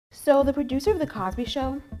So the producer of The Cosby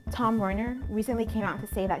Show, Tom Werner, recently came out to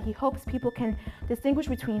say that he hopes people can distinguish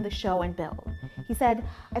between the show and Bill. He said,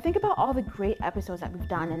 "I think about all the great episodes that we've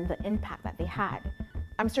done and the impact that they had.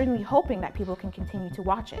 I'm certainly hoping that people can continue to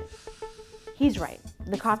watch it." He's right.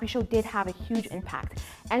 The Cosby Show did have a huge impact,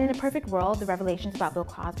 and in a perfect world, the revelations about Bill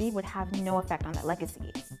Cosby would have no effect on that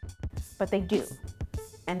legacy. But they do,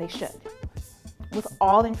 and they should. With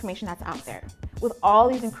all the information that's out there, with all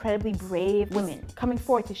these incredibly brave women coming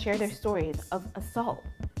forward to share their stories of assault,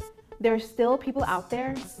 there are still people out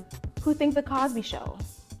there who think The Cosby Show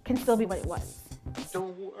can still be what it was.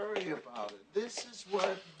 Don't worry about it. This is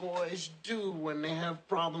what boys do when they have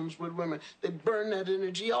problems with women. They burn that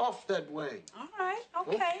energy off that way. All right,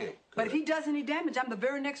 okay. But if he does any damage, I'm the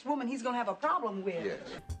very next woman he's going to have a problem with. Yes.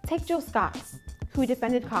 Take Jill Scott, who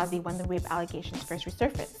defended Cosby when the rape allegations first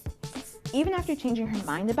resurfaced. Even after changing her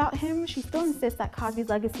mind about him, she still insists that Cosby's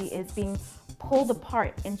legacy is being pulled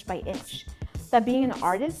apart inch by inch. That being an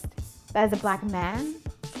artist, that is a black man,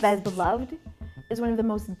 that is beloved, is one of the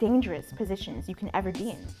most dangerous positions you can ever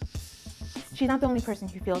be in. She's not the only person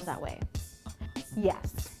who feels that way.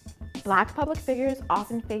 Yes, black public figures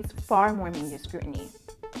often face far more media scrutiny.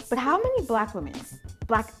 But how many black women,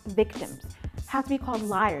 black victims, have to be called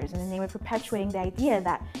liars in the name of perpetuating the idea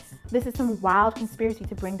that this is some wild conspiracy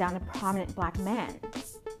to bring down a prominent black man?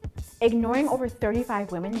 Ignoring over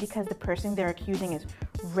 35 women because the person they're accusing is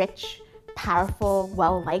rich, powerful,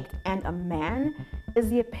 well-liked, and a man is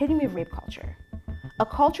the epitome of rape culture. A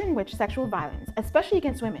culture in which sexual violence, especially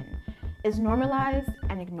against women, is normalized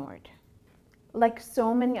and ignored. Like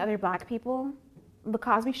so many other black people, The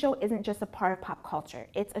Cosby Show isn't just a part of pop culture,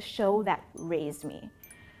 it's a show that raised me.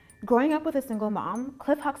 Growing up with a single mom,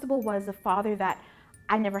 Cliff Huxtable was a father that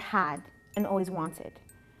I never had and always wanted.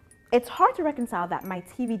 It's hard to reconcile that my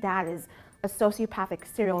TV dad is a sociopathic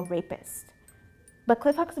serial rapist. But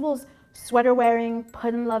Cliff Huxtable's sweater-wearing,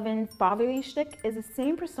 puddin'-loving, fatherly shtick is the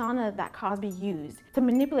same persona that Cosby used to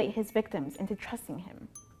manipulate his victims into trusting him.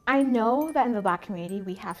 I know that in the black community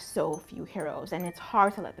we have so few heroes and it's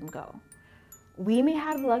hard to let them go. We may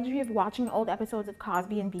have the luxury of watching old episodes of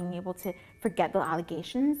Cosby and being able to forget the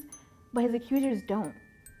allegations, but his accusers don't.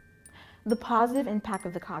 The positive impact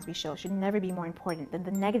of The Cosby Show should never be more important than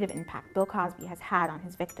the negative impact Bill Cosby has had on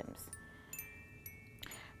his victims.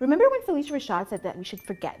 Remember when Felicia Rashad said that we should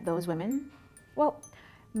forget those women? Well,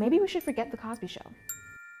 maybe we should forget The Cosby Show.